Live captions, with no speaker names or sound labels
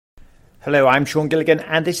Hello, I'm Sean Gilligan,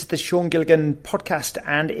 and this is the Sean Gilligan podcast.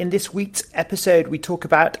 And in this week's episode, we talk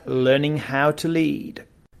about learning how to lead.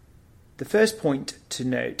 The first point to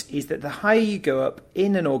note is that the higher you go up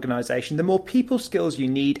in an organisation, the more people skills you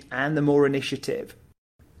need and the more initiative.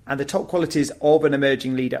 And the top qualities of an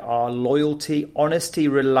emerging leader are loyalty, honesty,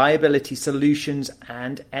 reliability, solutions,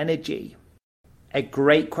 and energy. A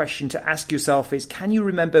great question to ask yourself is, can you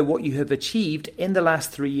remember what you have achieved in the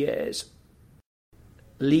last 3 years?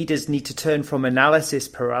 Leaders need to turn from analysis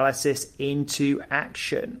paralysis into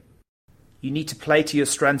action. You need to play to your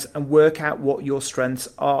strengths and work out what your strengths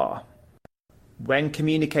are. When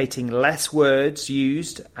communicating, less words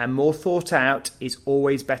used and more thought out is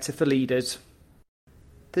always better for leaders.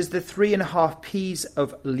 There's the 3.5 P's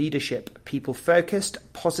of leadership: people focused,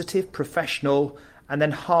 positive, professional, and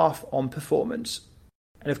then half on performance.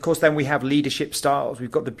 And of course, then we have leadership styles.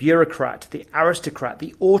 We've got the bureaucrat, the aristocrat,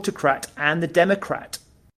 the autocrat, and the democrat.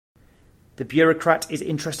 The bureaucrat is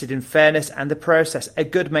interested in fairness and the process, a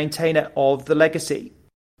good maintainer of the legacy.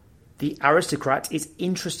 The aristocrat is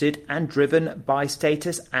interested and driven by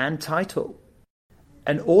status and title.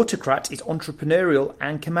 An autocrat is entrepreneurial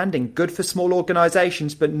and commanding, good for small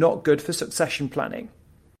organisations but not good for succession planning.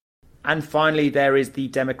 And finally, there is the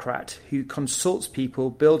democrat, who consults people,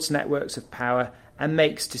 builds networks of power and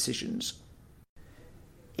makes decisions.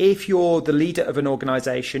 If you're the leader of an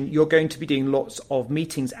organisation, you're going to be doing lots of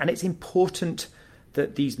meetings, and it's important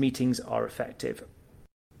that these meetings are effective.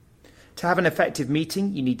 To have an effective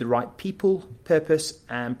meeting, you need the right people, purpose,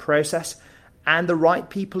 and process, and the right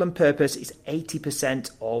people and purpose is 80%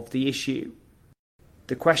 of the issue.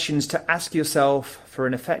 The questions to ask yourself for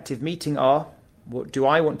an effective meeting are: what do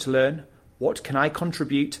I want to learn? What can I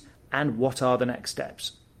contribute? And what are the next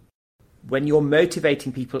steps? When you're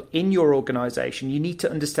motivating people in your organisation, you need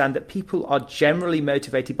to understand that people are generally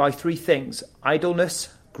motivated by 3 things: idleness,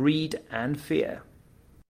 greed, and fear.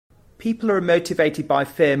 People are motivated by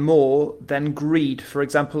fear more than greed. For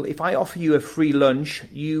example, if I offer you a free lunch,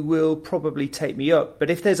 you will probably take me up.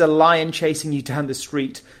 But if there's a lion chasing you down the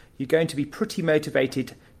street, you're going to be pretty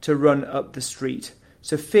motivated to run up the street.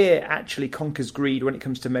 So fear actually conquers greed when it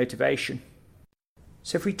comes to motivation.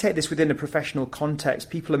 So if we take this within a professional context,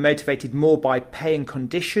 people are motivated more by pay and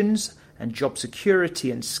conditions and job security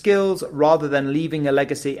and skills rather than leaving a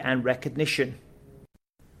legacy and recognition.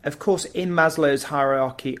 Of course, in Maslow's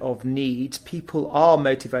hierarchy of needs, people are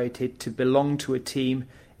motivated to belong to a team.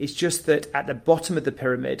 It's just that at the bottom of the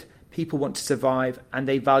pyramid, people want to survive and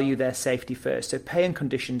they value their safety first. So pay and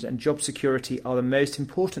conditions and job security are the most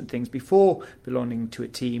important things before belonging to a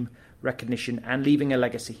team, recognition, and leaving a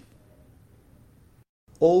legacy.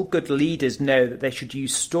 All good leaders know that they should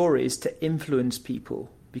use stories to influence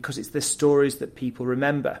people because it's the stories that people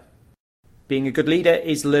remember. Being a good leader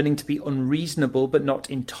is learning to be unreasonable but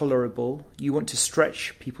not intolerable. You want to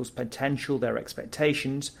stretch people's potential, their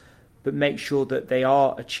expectations, but make sure that they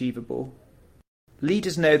are achievable.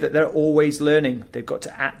 Leaders know that they're always learning. They've got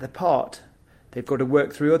to act the part. They've got to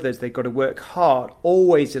work through others. They've got to work hard,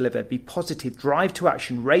 always deliver, be positive, drive to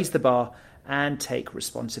action, raise the bar, and take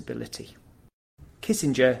responsibility.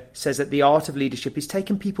 Kissinger says that the art of leadership is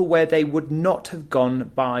taking people where they would not have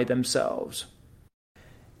gone by themselves.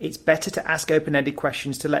 It's better to ask open-ended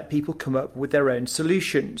questions to let people come up with their own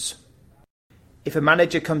solutions. If a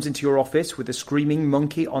manager comes into your office with a screaming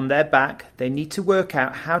monkey on their back, they need to work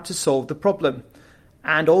out how to solve the problem.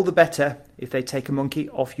 And all the better if they take a monkey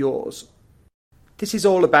off yours. This is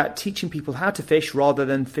all about teaching people how to fish rather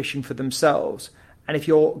than fishing for themselves. And if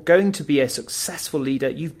you're going to be a successful leader,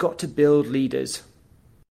 you've got to build leaders.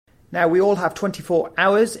 Now, we all have 24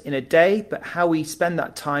 hours in a day, but how we spend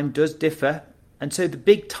that time does differ. And so the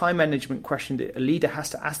big time management question that a leader has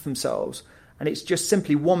to ask themselves, and it's just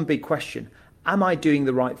simply one big question: am I doing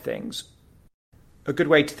the right things? A good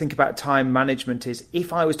way to think about time management is,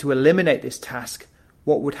 if I was to eliminate this task,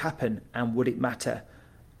 what would happen and would it matter?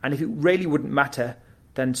 And if it really wouldn't matter,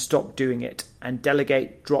 then stop doing it and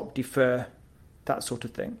delegate, drop, defer, that sort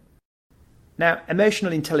of thing. Now,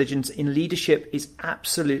 emotional intelligence in leadership is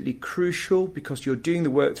absolutely crucial because you're doing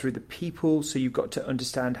the work through the people, so you've got to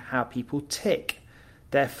understand how people tick.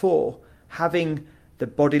 Therefore, having the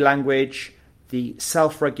body language, the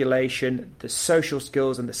self-regulation, the social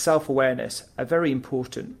skills and the self-awareness are very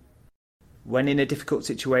important. When in a difficult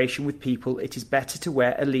situation with people, it is better to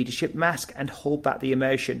wear a leadership mask and hold back the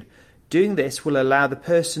emotion. Doing this will allow the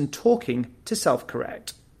person talking to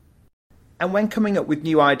self-correct. And when coming up with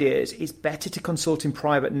new ideas, it's better to consult in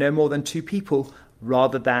private no more than 2 people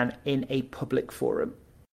rather than in a public forum.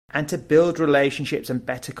 And to build relationships and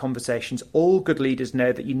better conversations, all good leaders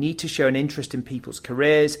know that you need to show an interest in people's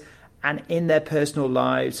careers and in their personal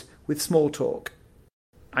lives with small talk.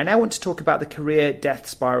 I now want to talk about the career death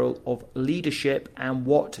spiral of leadership and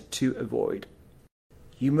what to avoid.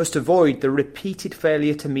 You must avoid the repeated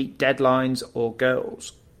failure to meet deadlines or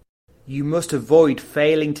goals. You must avoid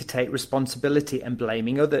failing to take responsibility and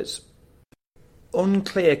blaming others.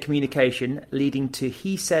 Unclear communication leading to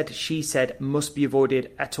he said, she said must be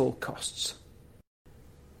avoided at all costs.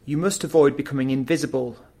 You must avoid becoming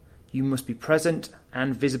invisible. You must be present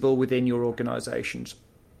and visible within your organisations.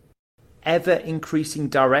 Ever-increasing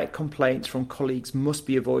direct complaints from colleagues must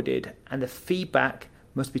be avoided, and the feedback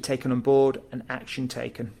must be taken on board and action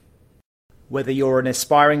taken. Whether you're an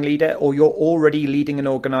aspiring leader or you're already leading an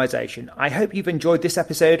organisation, I hope you've enjoyed this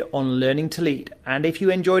episode on learning to lead. And if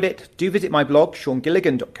you enjoyed it, do visit my blog,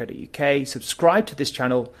 seangilligan.co.uk, subscribe to this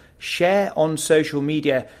channel, share on social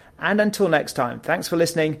media, and until next time, thanks for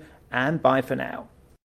listening and bye for now.